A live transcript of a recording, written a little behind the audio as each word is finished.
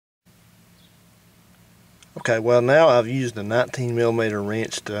Okay, well now I've used a 19mm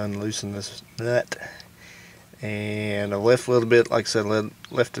wrench to unloosen this nut, and I left a little bit, like I said,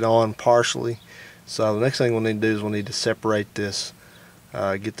 left it on partially. So the next thing we'll need to do is we'll need to separate this,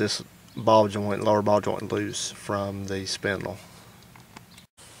 get this ball joint, lower ball joint loose from the spindle.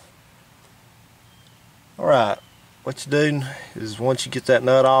 Alright, what you do is once you get that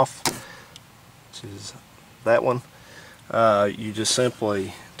nut off, which is that one, you just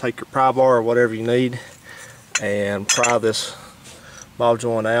simply take your pry bar or whatever you need and pry this ball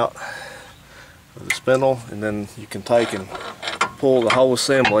joint out of the spindle, and then you can take and pull the whole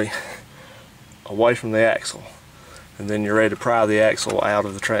assembly away from the axle, and then you're ready to pry the axle out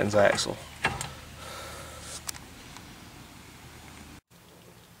of the transaxle.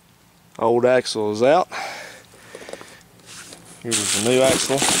 Old axle is out. Here's the new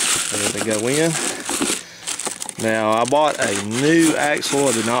axle ready to go in. Now I bought a new axle.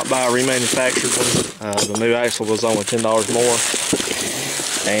 I did not buy a remanufactured one. The new axle was only $10 more,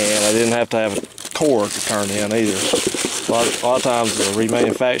 and I didn't have to have a core to turn in either. A lot of times the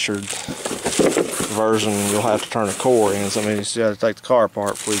remanufactured version you'll have to turn a core in, so I mean you still have to take the car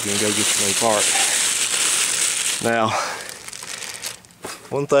apart before you can go get your new part. Now,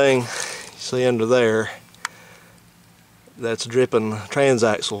 one thing you see under there that's dripping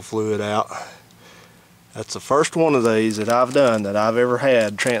transaxle fluid out. That's the first one of these that I've done that I've ever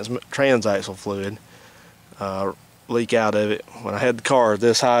had transaxle fluid leak out of it when I had the car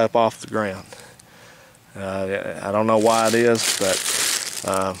this high up off the ground. I don't know why it is, but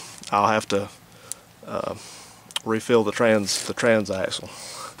I'll have to refill the transaxle,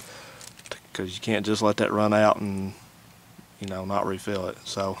 because you can't just let that run out and not refill it.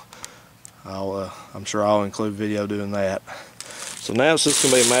 So I'm sure I'll include video doing that. So now it's just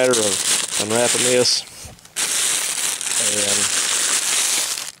going to be a matter of unwrapping this and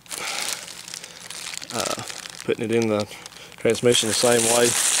putting it in the transmission the same way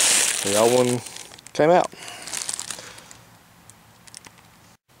the old one came out.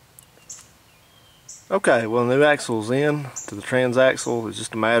 Okay, well, the new axle's in to the transaxle. It's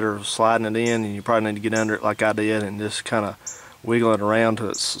just a matter of sliding it in, and you probably need to get under it like I did and just kind of wiggle it around till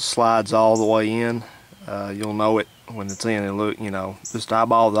it slides all the way in. You'll know it when it's in, and look, just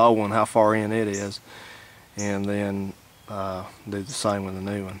eyeball the old one how far in it is, and then do the same with the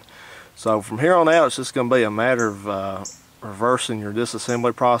new one. So from here on out, it's just going to be a matter of reversing your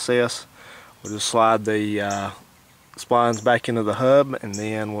disassembly process. We'll just slide the splines back into the hub, and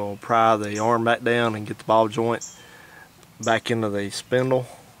then we'll pry the arm back down and get the ball joint back into the spindle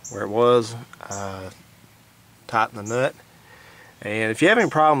where it was, tighten the nut. And if you have any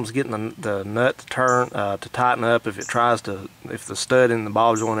problems getting the nut to turn, to tighten up, if the stud in the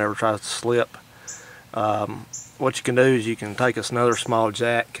ball joint ever tries to slip, what you can do is you can take another small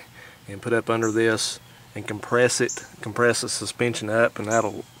jack and put up under this and compress the suspension up, and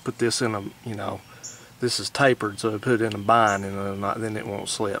that'll put this in a, this is tapered, so put it in a bind, and then it won't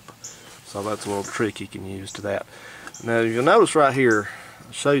slip. So that's a little trick you can use to that. Now you'll notice right here,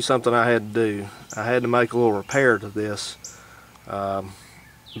 I'll show you something I had to do. I had to make a little repair to this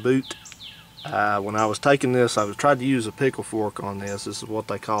boot. When I was taking this, I was trying to use a pickle fork on this. This is what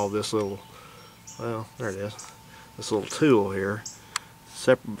they call this little, well, there it is, this little tool here.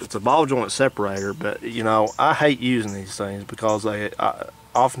 It's a ball joint separator, but I hate using these things because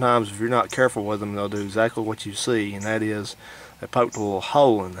oftentimes if you're not careful with them, they'll do exactly what you see, and that is they poked a little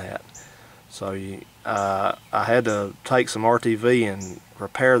hole in that. So I had to take some RTV and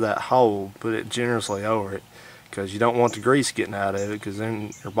repair that hole, put it generously over it, because you don't want the grease getting out of it, because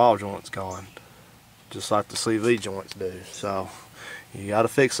then your ball joint's gone, just like the CV joints do. So you got to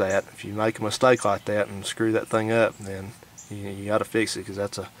fix that. If you make a mistake like that and screw that thing up, then you got to fix it, because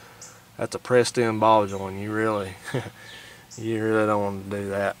that's a pressed in ball joint. You really don't want to do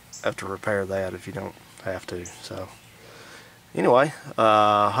that. Have to repair that if you don't have to. So anyway,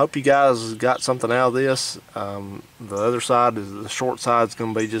 hope you guys got something out of this. The other side, the short side, is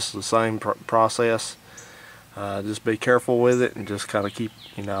going to be just the same process. Just be careful with it, and just kind of keep,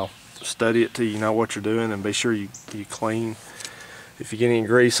 study it till you know what you're doing, and be sure you clean. If you get any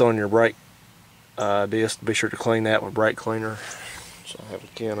grease on your brake disc, be sure to clean that with brake cleaner. So I have a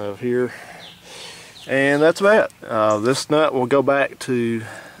can of here, and that's about it. This nut will go back to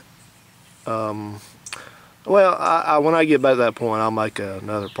well, when I get back to that point, I'll make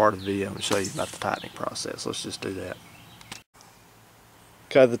another part of the video and show you about the tightening process. Let's just do that.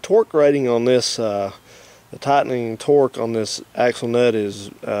 Okay, the torque rating on this, the tightening torque on this axle nut is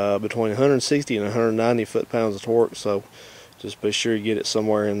between 160 and 190 foot-pounds of torque, so just be sure you get it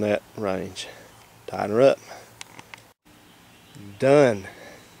somewhere in that range. Tighten her up. Done.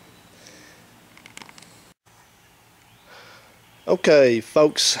 Okay,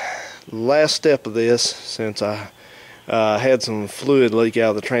 folks, last step of this, since I had some fluid leak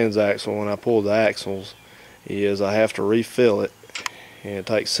out of the transaxle when I pulled the axles, is I have to refill it. And it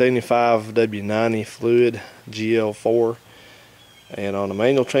takes 75 W90 fluid GL4, and on a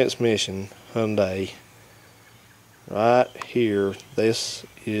manual transmission Hyundai, right here, this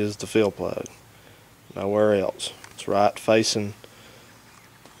is the fill plug. Nowhere else. It's right facing,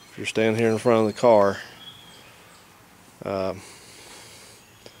 if you're standing here in front of the car,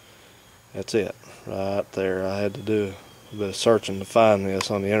 that's it, right there. I had to do a bit of searching to find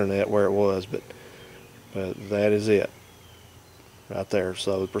this on the internet where it was, but that is it, right there.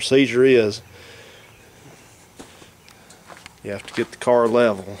 So the procedure is, you have to get the car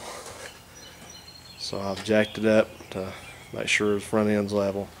level. So I've jacked it up to make sure the front end's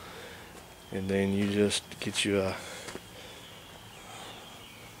level, and then you just get you a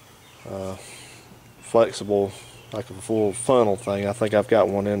flexible, like a full funnel thing. I think I've got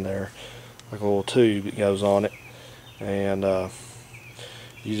one in there, like a little tube that goes on it, and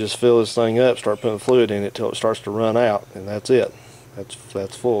you just fill this thing up, start putting fluid in it till it starts to run out, and that's it.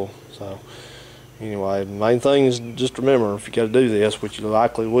 That's full. So anyway, the main thing is just remember, if you got to do this, which you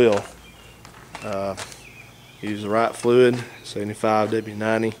likely will, use the right fluid, 75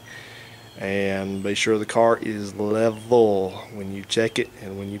 W90, and be sure the car is level when you check it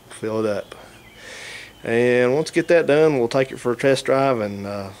and when you fill it up. And once we get that done, we'll take it for a test drive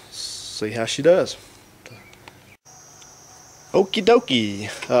and see how she does. Okie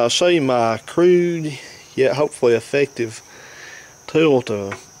dokie, I'll show you my crude yet hopefully effective tool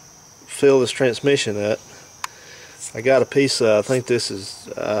to fill this transmission up. I got a piece of, I think this is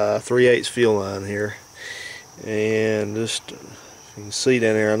 3/8 fuel line here, and just, you can see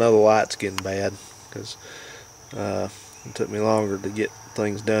down there, I know the light's getting bad because it took me longer to get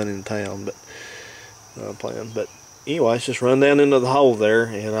things done in town, but but anyway, it's just run down into the hole there,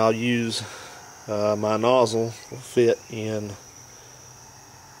 and I'll use my nozzle will fit in.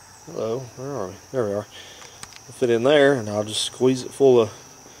 Hello, where are we? There we are. It'll fit in there, and I'll just squeeze it full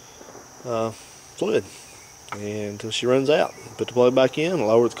of fluid until she runs out. Put the plug back in,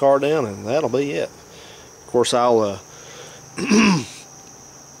 lower the car down, and that'll be it. Of course, I'll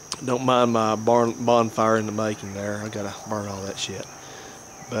don't mind my bonfire in the making there. I gotta burn all that shit,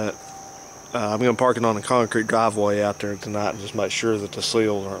 but I'm gonna park it on a concrete driveway out there tonight and just make sure that the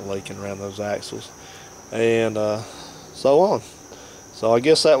seals aren't leaking around those axles, and so on. So I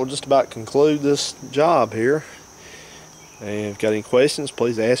guess that will just about conclude this job here. And if you've got any questions,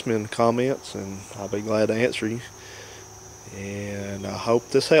 please ask me in the comments, and I'll be glad to answer you. And I hope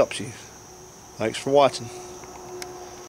this helps you. Thanks for watching.